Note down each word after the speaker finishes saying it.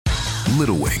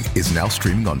Little Wing is now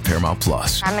streaming on Paramount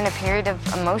Plus. I'm in a period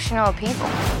of emotional upheaval.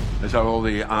 Is that all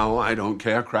the I don't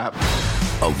care crap?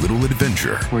 A little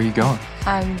adventure. Where are you going?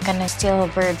 I'm gonna steal a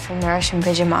bird from the Russian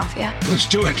pigeon mafia. Let's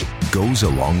do it. Goes a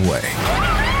long way.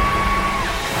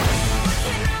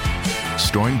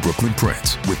 Starring Brooklyn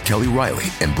Prince with Kelly Riley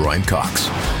and Brian Cox.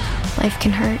 Life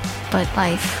can hurt, but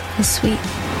life is sweet.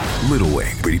 Little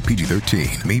Wing, rated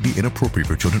PG-13, may be inappropriate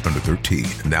for children under 13.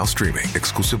 Now streaming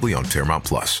exclusively on Paramount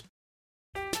Plus.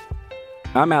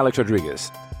 I'm Alex Rodriguez.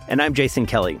 And I'm Jason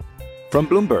Kelly. From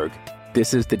Bloomberg,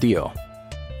 this is The Deal.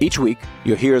 Each week,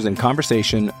 you'll hear us in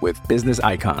conversation with business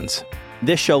icons.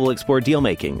 This show will explore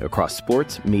deal-making across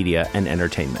sports, media, and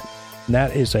entertainment.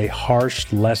 That is a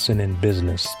harsh lesson in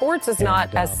business. Sports is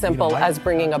not as simple as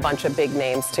bringing a bunch of big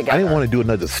names together. I didn't want to do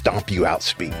another stomp you out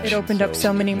speech. It opened up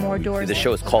so many more doors. The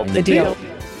show is called The Deal.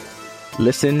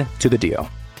 Listen to The Deal.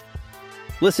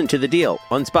 Listen to The Deal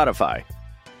on Spotify.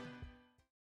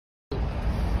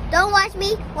 Don't watch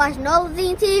me, watch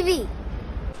Novine TV.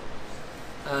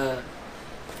 You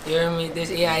hear me?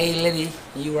 This AIA Litt,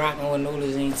 you rocking with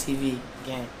Novine TV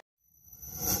again.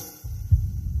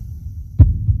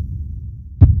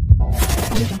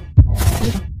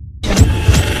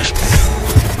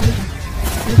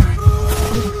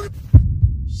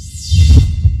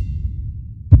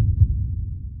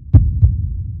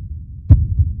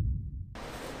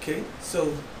 Okay,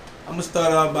 so I'm gonna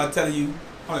start off by telling you,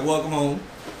 welcome home.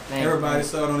 Everybody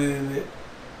saw it on the internet.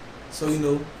 So,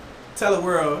 tell the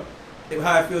world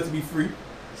how it feels to be free.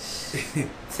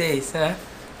 Say, son,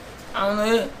 I don't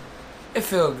know, it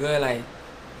feel good,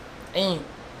 it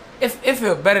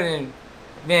feel better than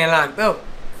being locked up,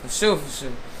 for sure.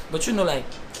 But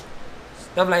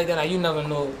stuff like that, you never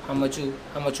know how much you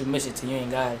miss it till you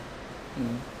ain't got it.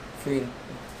 Freedom.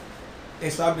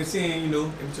 And so I've been seeing,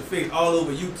 with your face all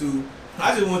over YouTube.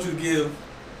 I just want you to give,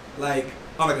 a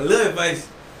little advice,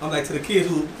 to the kids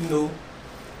who,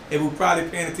 and who probably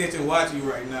paying attention watching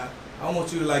you right now. I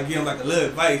want you to, give them, a little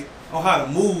advice on how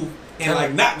to move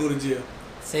and, not go to jail.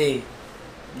 Say,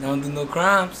 don't do no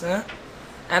crimes, son.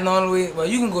 And the only way, well,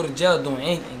 you can go to jail doing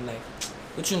anything,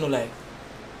 but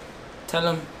tell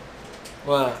them,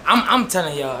 well, I'm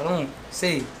telling y'all, don't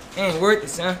say, it ain't worth it,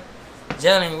 son.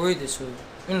 Jail ain't worth it, so.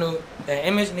 That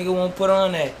image nigga won't put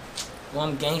on that,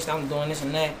 I'm gangster, I'm doing this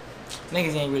and that.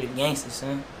 Niggas ain't really gangsters,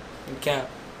 son. You cap.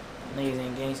 Niggas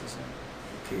ain't gangsters, son.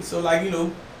 Okay, so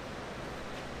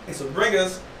and so bring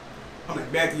us,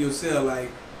 back to your cell, I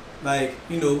want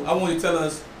you to tell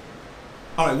us,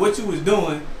 what you was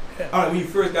doing, when you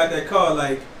first got that call,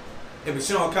 if it's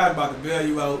Sean Cotton about to bail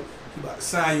you out, he about to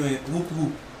sign you in, whoop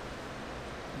whoop.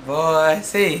 Boy,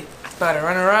 see, I started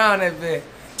running around that bit.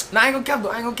 Nah, I ain't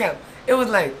gonna cap. It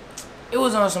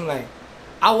was on some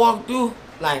I walked through,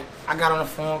 I got on the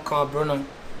phone, called Bruno,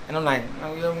 and I'm like,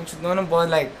 oh, yo, what you doing? Them boys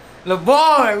little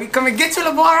boy, we come and get you,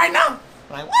 little boy, right now.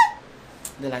 I'm like, what?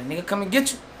 They're like, nigga, come and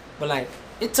get you. But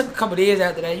it took a couple of days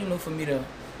after that, for me to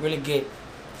really get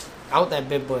out that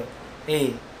bit, but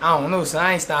hey, I don't know, son.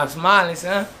 I ain't stopped smiling,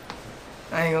 son.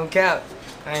 I ain't gonna cap.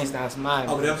 I ain't stopped smiling.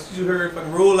 Oh, but that's what you heard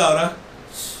fucking roll out,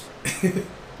 huh?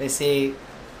 They say,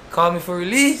 call me for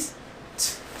release.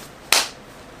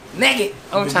 Naked.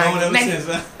 I'm trying to get naked.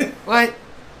 Since, huh? What?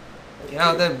 Get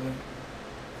out there, bro.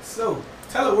 So,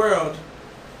 tell the world,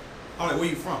 where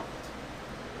you from?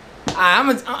 I'm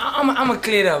a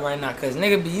clear it up right now, cause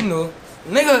nigga be,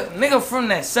 nigga from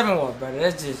that 7 Wall, brother.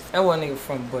 That's what nigga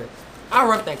from. But I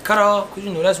rep that cutoff, cause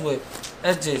that's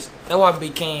why I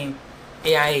became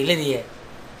AIA Litt at.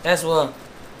 That's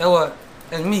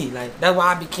me. That's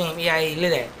why I became AIA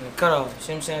Litt at, in the cutoff. You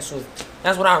see what I'm saying? So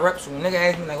that's what I rep. So when nigga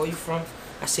ask me where you from,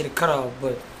 I say the cutoff.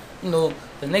 But the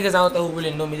niggas out there who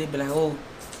really know me, they be like, oh,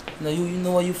 you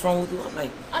know where you from? I'm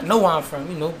like, I know where I'm from,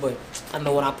 but I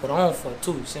know what I put on for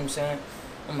too. You see what I'm saying?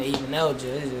 I'm an even elder.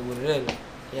 This is what it is.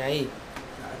 Yeah, I eat.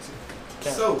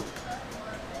 Gotcha. So,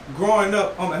 growing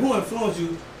up, who influenced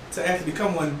you to actually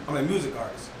become one music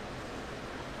artist?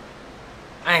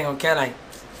 I ain't gonna care,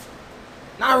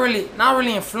 not really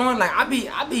influenced. I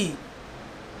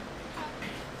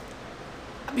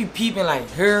be peeping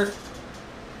her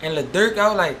and Lil Durk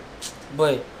out,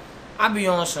 but I be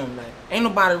on some ain't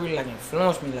nobody really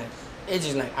influenced me it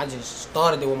just I just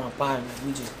started it with my partner,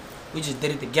 we just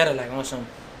did it together on some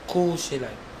cool shit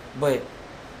but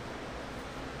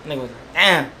nigga was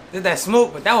damn, did that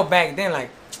smoke, but that was back then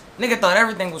nigga thought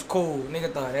everything was cool, nigga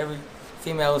thought every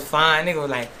female was fine, nigga was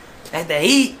that's the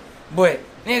heat, but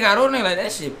nigga got old nigga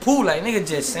that shit pool, nigga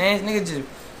just saying, nigga just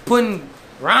putting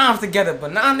rhymes together,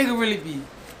 but now nigga really be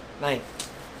I'm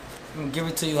gonna give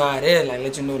it to you how it is,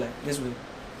 let you know this was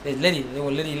Liddy, they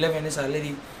were Liddy living, this how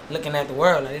Liddy looking at the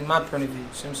world. Like, it's my point of view.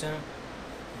 See what I'm saying?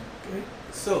 Okay.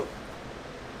 So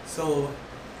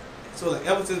like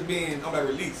ever since being on that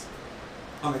release,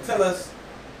 tell us,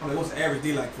 what's the average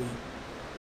day like for you?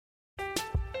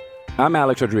 I'm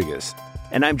Alex Rodriguez.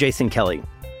 And I'm Jason Kelly.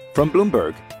 From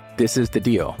Bloomberg, this is The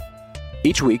Deal.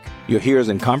 Each week, you'll hear us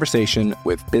in conversation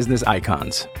with business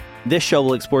icons. This show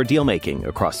will explore deal-making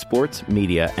across sports,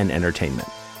 media, and entertainment.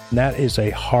 That is a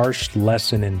harsh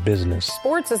lesson in business.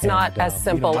 Sports is not as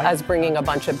simple as bringing a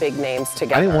bunch of big names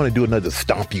together. I didn't want to do another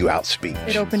stomp you out speech.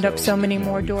 It opened up so many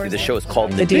more doors. The show is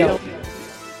called The Deal.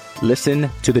 Listen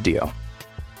to The Deal.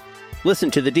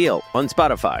 Listen to The Deal on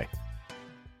Spotify.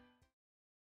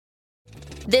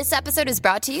 This episode is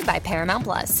brought to you by Paramount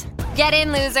Plus. Get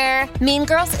in, loser! Mean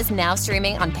Girls is now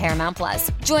streaming on Paramount Plus.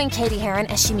 Join Katie Heron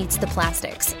as she meets the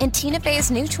plastics in Tina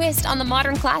Fey's new twist on the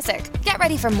modern classic. Get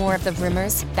ready for more of the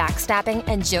rumors, backstabbing,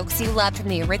 and jokes you loved from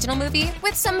the original movie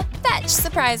with some fetch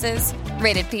surprises.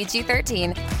 Rated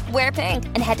PG-13. Wear pink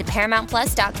and head to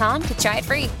ParamountPlus.com to try it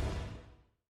free.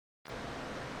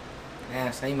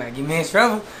 Damn, so you might get me in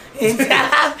trouble.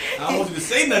 I don't want you to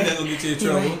say nothing that's gonna get you in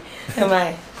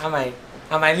trouble.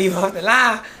 I might leave off the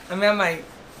live. I might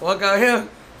walk out here,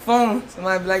 phone.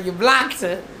 Somebody be like, you blocked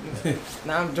it.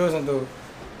 Nah, I'm joking though.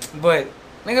 But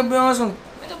nigga be on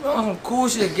some cool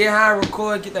shit. Get high,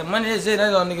 record, get that money. That's it.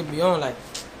 That's all nigga be on. Like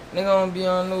nigga don't be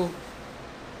on no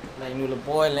little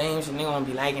boy lame shit. Nigga don't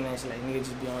be liking that shit. Like nigga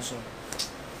just be on some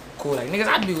cool. Like niggas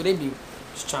I be with, they be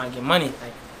just trying to get money.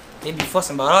 Like they be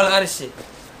fussing about all the other shit.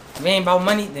 If it ain't about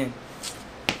money, then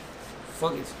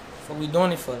fuck it. Fuck we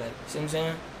doing it for, like, see what I'm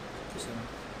saying?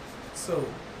 So,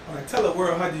 tell the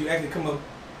world, how did you actually come up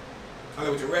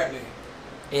with your rap name?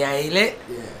 AIA Litt?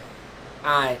 Yeah.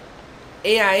 Alright.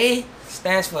 AIA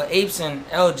stands for Apes and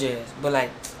LJs, but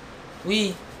like,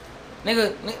 we,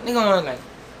 nigga on like,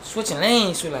 switching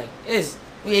lanes, so like,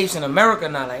 we Apes in America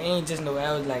now, like, ain't just no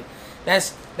L, like,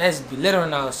 that's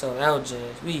belittling ourselves,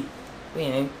 LJs. We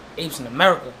ain't Apes in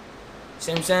America.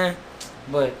 See what I'm saying?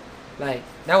 But like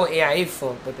that was AIA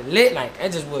for. But the Lit, like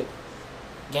that just what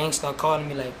gangs start calling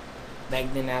me like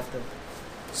back then after.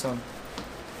 So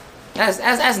that's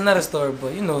another story.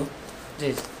 But you know,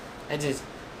 just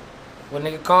what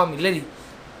nigga called me Litty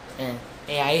and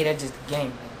AIA, that's just the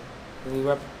game. Like, we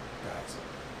reppin'. Gotcha.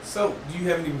 So do you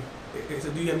have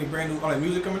any brand new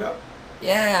music coming out?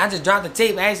 Yeah, I just dropped the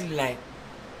tape actually like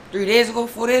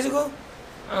 4 days ago.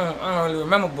 I don't really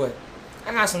remember, but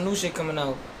I got some new shit coming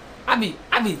out.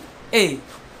 Hey, if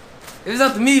it's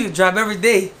up to me to drop every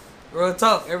day, real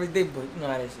talk, every day, but you know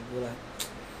how that shit go.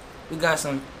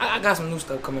 Like, I got some new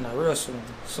stuff coming out real soon,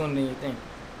 sooner than you think.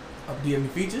 Do you have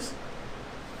any features?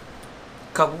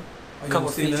 Couple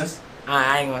features.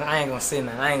 I ain't gonna say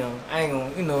nothing. I ain't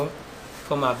gonna, you know,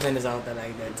 put my business out there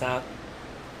like that top.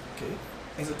 Okay.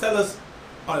 And so tell us,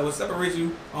 what separates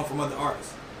you from other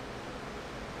artists?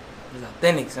 It's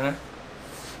authentic, son.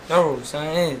 Thorough, son.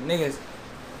 Hey, niggas.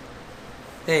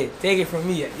 Hey, take it from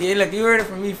me. Yeah, look, you heard it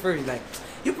from me first. Like,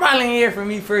 you probably ain't hear it from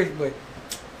me first, but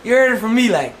you heard it from me.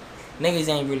 Like, niggas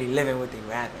ain't really living with they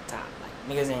rap at top.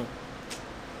 Like, niggas ain't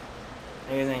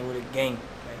really gang.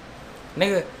 Like,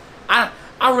 nigga,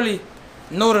 I really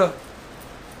know the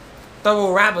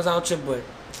thorough rappers out here, but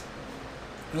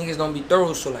niggas don't be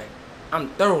thorough. So like, I'm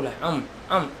thorough. Like,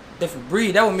 I'm different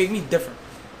breed. That would make me different.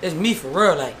 It's me for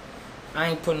real. Like, I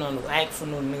ain't putting on no act for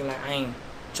no nigga. Like, I ain't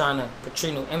trying to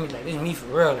portray no image. Like, this is me for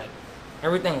real. Like,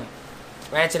 everything. Like,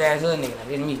 ratchet ass hood nigga. Like,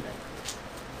 this is me. Like,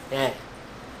 yeah.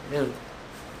 Really.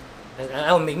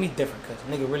 That would make me different, cause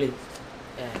nigga really,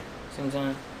 yeah. See what I'm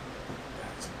saying?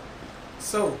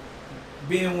 So,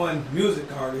 being one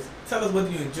music artist, tell us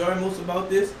what you enjoy most about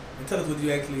this, and tell us what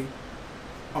you actually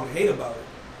hate about it.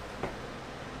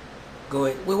 Go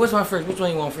ahead. Wait, which one first? Which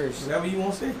one you want first? Whatever you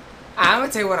want to say. I'm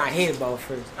gonna tell you what I hate about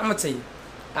first. I'm gonna tell you.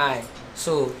 Alright,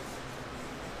 so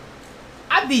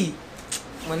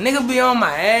when nigga be on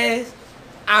my ass,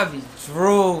 I be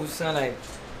drove, son. Like,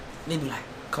 they be like,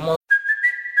 come on.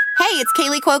 Hey, it's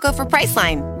Kaylee Cuoco for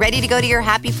Priceline. Ready to go to your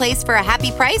happy place for a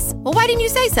happy price? Well, why didn't you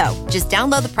say so? Just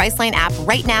download the Priceline app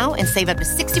right now and save up to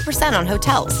 60% on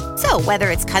hotels. So whether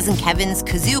it's Cousin Kevin's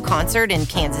Kazoo Concert in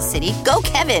Kansas City, go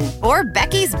Kevin, or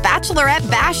Becky's Bachelorette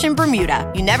Bash in Bermuda,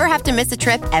 you never have to miss a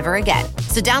trip ever again.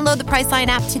 So download the Priceline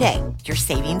app today. Your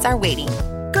savings are waiting.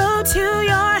 Go to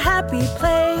your happy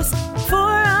place for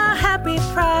a happy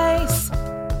price.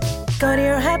 Go to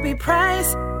your happy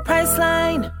price,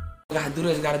 Priceline. Gotta do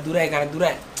this, gotta do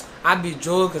that. I be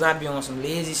drunk because I be on some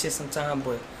lazy shit sometimes,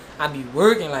 but I be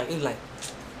working. Like, it's like,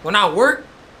 when I work,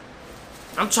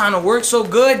 I'm trying to work so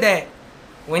good that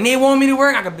when they want me to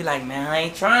work, I could be like, man, I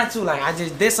ain't trying to. Like, I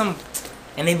just did some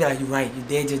And they be like, you right, you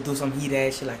did just do some heat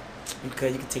ass shit, like,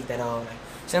 because you can take that all, like,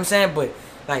 see what I'm saying? But,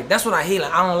 like, that's what I hate,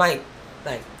 like, I don't like,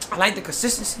 I like the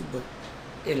consistency, but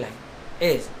it, like,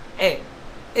 it's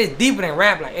deeper than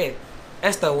rap, like,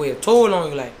 that's the way of told on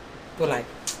you, like, but, like,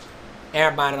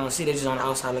 everybody don't see, they just on the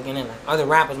outside looking in, like, other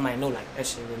rappers might know, like, that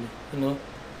shit really, you know,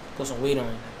 put some weight on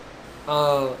it,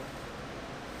 like,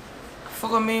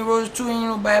 fuck with me and Rose too, ain't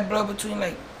no bad blood between,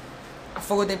 like, I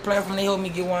fuck with their platform, they help me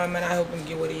get where I'm at, I help them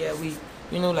get where they at, we,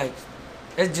 you know, like,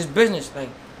 it's just business, like,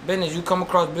 business, you come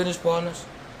across business partners,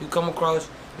 you come across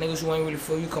niggas who ain't really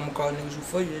for you, come across niggas who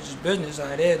for you, it's just business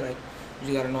how it is, like, you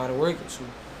just gotta know how to work it, so,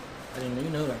 I didn't know, you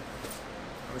know, like,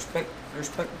 I respect it.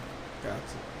 Gotcha.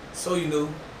 So, you know,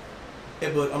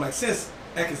 but I'm like, since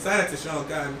I can sign it to Sean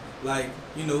Cotton, like,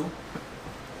 you know,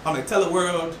 I'm like, tell the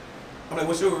world, I'm like,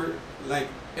 what's your, like,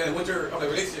 yeah, what's your, I'm like,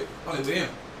 relationship, I'm like, with him?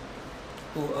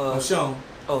 Who, Sean.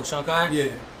 Oh, Sean Cotton?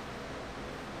 Yeah.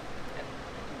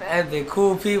 That's been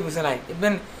cool people, so, like,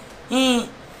 he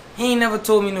ain't never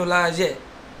told me no lies yet.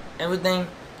 Everything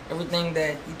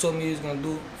that he told me he was gonna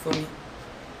do for me,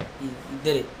 he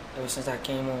did it ever since I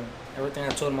came on. Everything I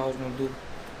told him I was gonna do,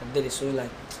 I did it. So, like,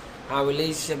 our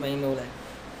relationship ain't no, like,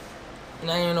 you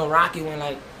know, ain't no rocky when,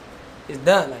 like, it's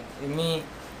done. Like, me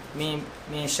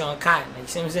and Sean Cotton, like, you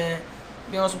see what I'm saying?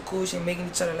 Be on some cool shit, making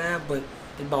each other laugh, but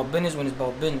it's about business when it's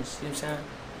about business. See what I'm saying?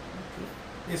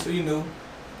 Yeah, so, you know,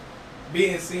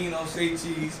 being seen on Say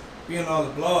Cheese, being on all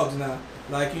the blogs now,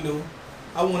 like, you know,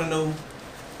 I want to know,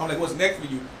 I'm like, what's next for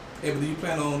you? Hey, but do you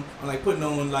plan on like, putting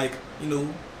on, like, you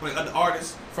know, like other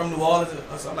artists from New Orleans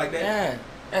or something like that? Yeah,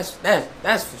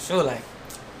 that's for sure.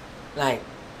 Like,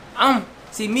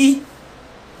 see me,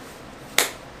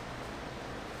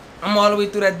 I'm all the way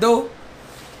through that door.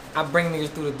 I bring niggas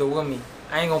through the door with me.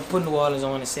 I ain't gonna put New Orleans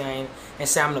on and say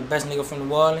I'm the best nigga from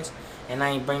New Orleans, and I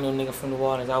ain't bring no nigga from New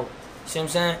Orleans out. See what I'm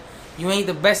saying? You ain't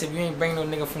the best if you ain't bring no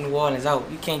nigga from New Orleans out.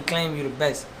 You can't claim you the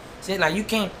best. See, like, you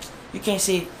can't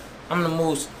say I'm the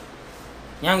most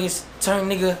youngest turned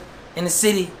nigga in the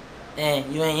city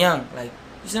and you ain't young. Like,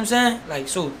 you see what I'm saying? Like,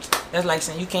 so that's like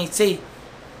saying you can't say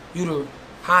you the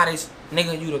hottest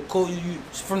nigga, you the cool, you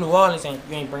from New Orleans and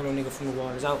you ain't bring no nigga from New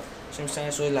Orleans out. See what I'm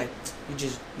saying? So it's like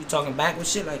you talking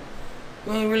backwards shit, like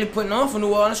you ain't really putting on for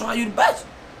New Orleans, so how you the best?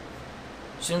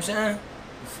 See what I'm saying?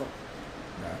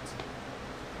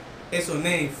 And so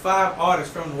name 5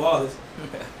 artists from New Orleans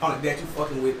that you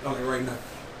fucking with right now.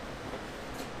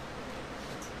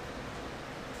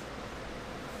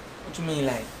 What you mean,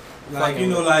 like? Like, you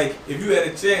know, like, if you had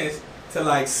a chance to,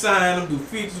 like, sign them, do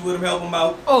features with them, help them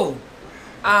out. Oh,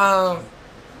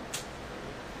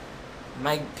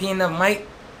 Peanut Mike,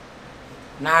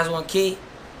 Nas 1K,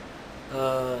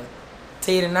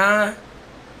 Tay the 9,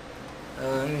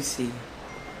 let me see.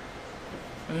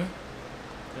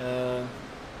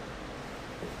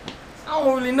 I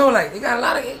don't really know, like, there's a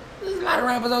lot of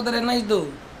rappers out there that nice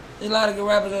dude. There's a lot of good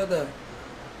rappers out there.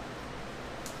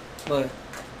 But,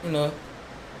 you know,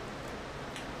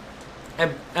 I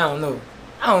don't know,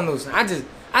 son. I just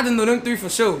know them 3 for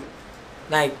sure.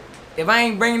 Like, if I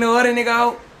ain't bringing no other nigga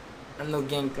out, I know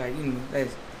gang, like, you know,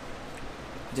 that's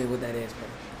just what that is, man.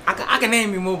 I can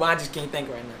name you more, but I just can't think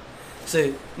right now.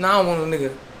 So, no, I don't want no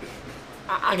nigga.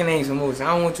 I can name some more, so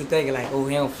I don't want you thinking like, oh,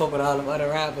 he don't fuck with all them other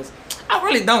rappers. I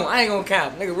really don't. I ain't gonna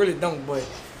cap. Nigga really don't, but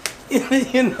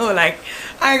you know, like,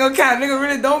 I ain't gonna cap. Nigga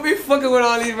really don't be fucking with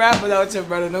all these rappers out here,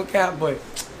 brother. No cap, but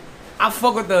I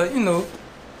fuck with the, you know,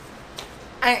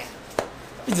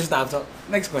 you just stop talking.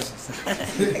 Next question.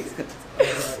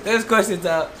 Next question,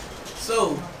 Top.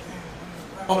 So,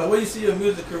 where you see your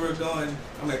music career going,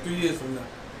 3 years from now?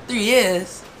 3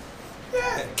 years?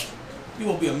 Yeah. You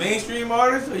want to be a mainstream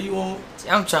artist, or you want?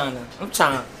 I'm trying to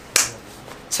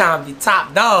be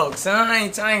top dog, son. I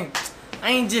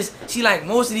ain't just. See, like,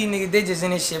 most of these niggas, they just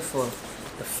in this shit for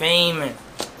the fame, and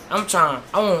I want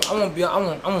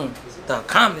the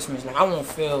accomplishments. Like, I want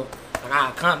to feel like I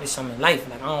accomplished something in life.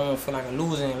 Like, I don't want to feel like a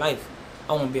loser in life.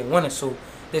 I want to be a winner. So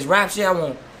this rap shit, I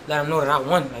want to let them know that I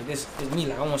won. Like, this is me.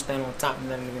 Like, I want to stand on top and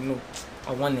let them nigga know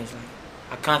I won this. Like,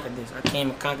 I conquered this. I came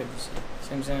and conquered this shit. See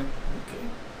what I'm saying? Okay.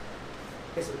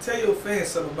 Okay, so tell your fans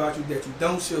something about you that you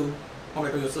don't show on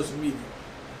your social media.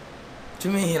 What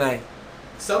you mean, like?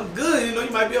 Something good, you know,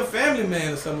 you might be a family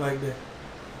man or something like that.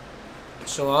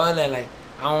 So all that, like,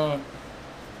 I don't.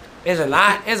 There's a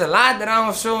lot that I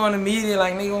don't show on the media.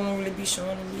 Like, nigga don't really be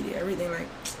showing the media everything, like.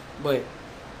 But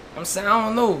I'm saying, I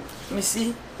don't know. Let me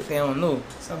see. They don't know.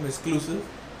 Something exclusive.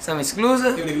 Something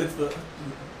exclusive? If they look for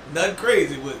nothing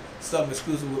crazy, but something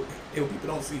exclusive what people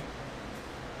don't see.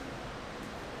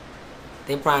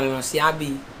 They probably don't see. I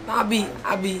be,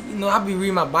 you know, I be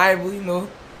reading my Bible, you know.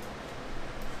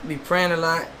 be praying a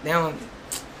lot. They don't.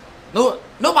 No,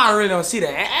 nobody really don't see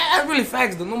that. That's really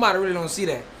facts, though. Nobody really don't see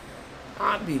that.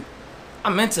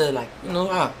 I'm into like, you know,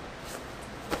 I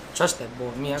trust that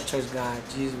boy. Me, I trust God,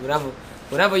 Jesus,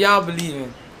 whatever y'all believe in.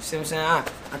 You see what I'm saying?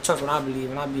 I trust what I believe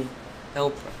in. That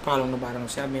whole problem nobody don't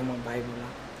see. I be in my Bible.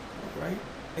 Like. Right.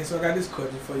 And so I got this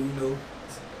question for you, you know.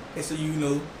 And so you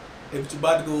know, if you're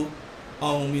about to go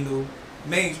on, you know,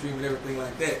 mainstream and everything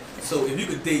like that. So if you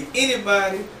could date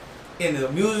anybody in the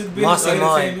music business or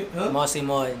entertainment, Marcy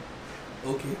Martin.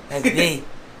 Okay. That's big.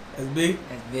 That's big?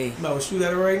 That's big. I'm about to shoot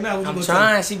at her right now. I'm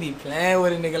trying. She be playing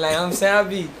with a nigga. Like, I'm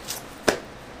saying,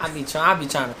 I be trying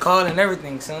to call her and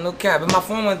everything, son. No cap. But my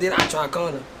phone one did, I try to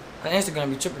call her. Her Instagram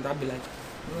be tripping. I be like,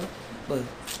 but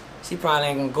she probably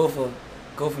ain't gonna go for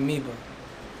me, but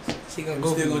she gonna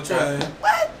go for me. Still gonna try.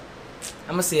 What?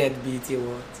 I'm gonna see her at the BET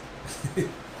Awards. I'm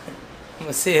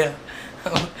gonna see her.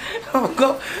 I'm gonna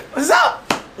go. What's up?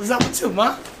 What's up with you,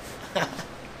 man?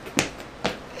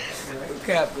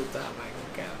 Cap the top, Michael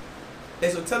Cap. Hey,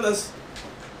 so tell us,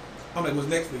 what's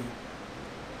next for you?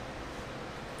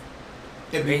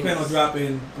 If you plan on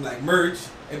dropping like merch,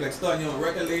 if like starting your own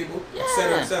record label,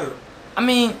 etc., etc. I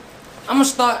mean, I'm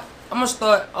gonna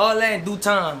start all that in due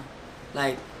time.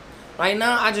 Like, right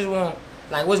now, I just want,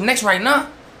 like, what's next right now?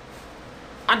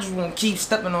 I just want to keep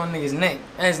stepping on niggas' neck.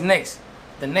 That's next.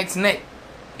 The next neck.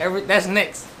 That's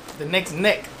next. The next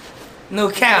neck. No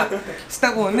cap.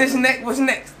 Step on this neck. What's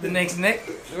next? The next neck.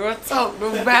 Real talk.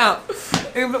 Real bow.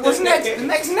 What's next? The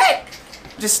next neck.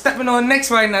 Just stepping on necks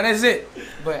right now. That's it.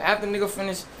 But after nigga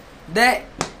finish that,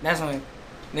 that's when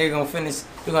nigga gonna finish.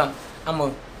 I'm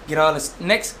gonna get all the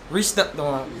necks re-stepped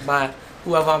on by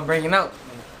whoever I'm bringing out.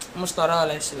 I'm gonna start all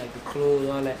that shit, like the clothes,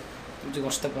 all that. I'm just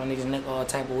gonna step on niggas' neck all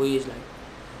type of ways. Like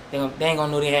they ain't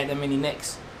gonna know they had that many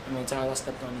necks. How many times I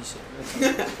stepped on these shit?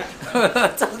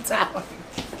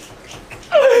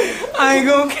 I ain't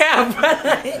gonna cap,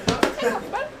 brother.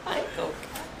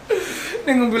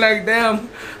 They gonna be like, damn,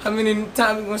 how many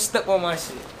times you gonna step on my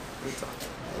shit?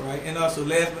 Alright, and also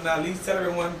last but not least, tell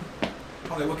everyone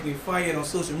what can you find you on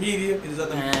social media and his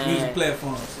other music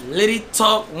platforms. Litt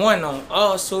Talk 1 on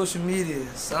all social media.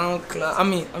 SoundCloud.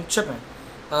 I'm tripping.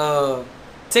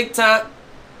 TikTok,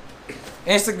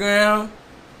 Instagram,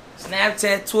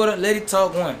 Snapchat, Twitter, Litt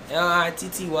Talk 1.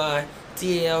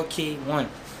 LITTYTALK 1.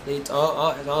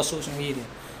 All social media.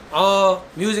 All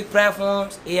music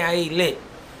platforms, AIA Litt.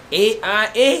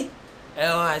 AIA LITT.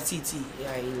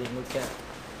 AIA Litt, no cap.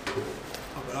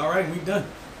 Alright, we done.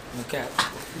 No cap.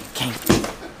 Can't.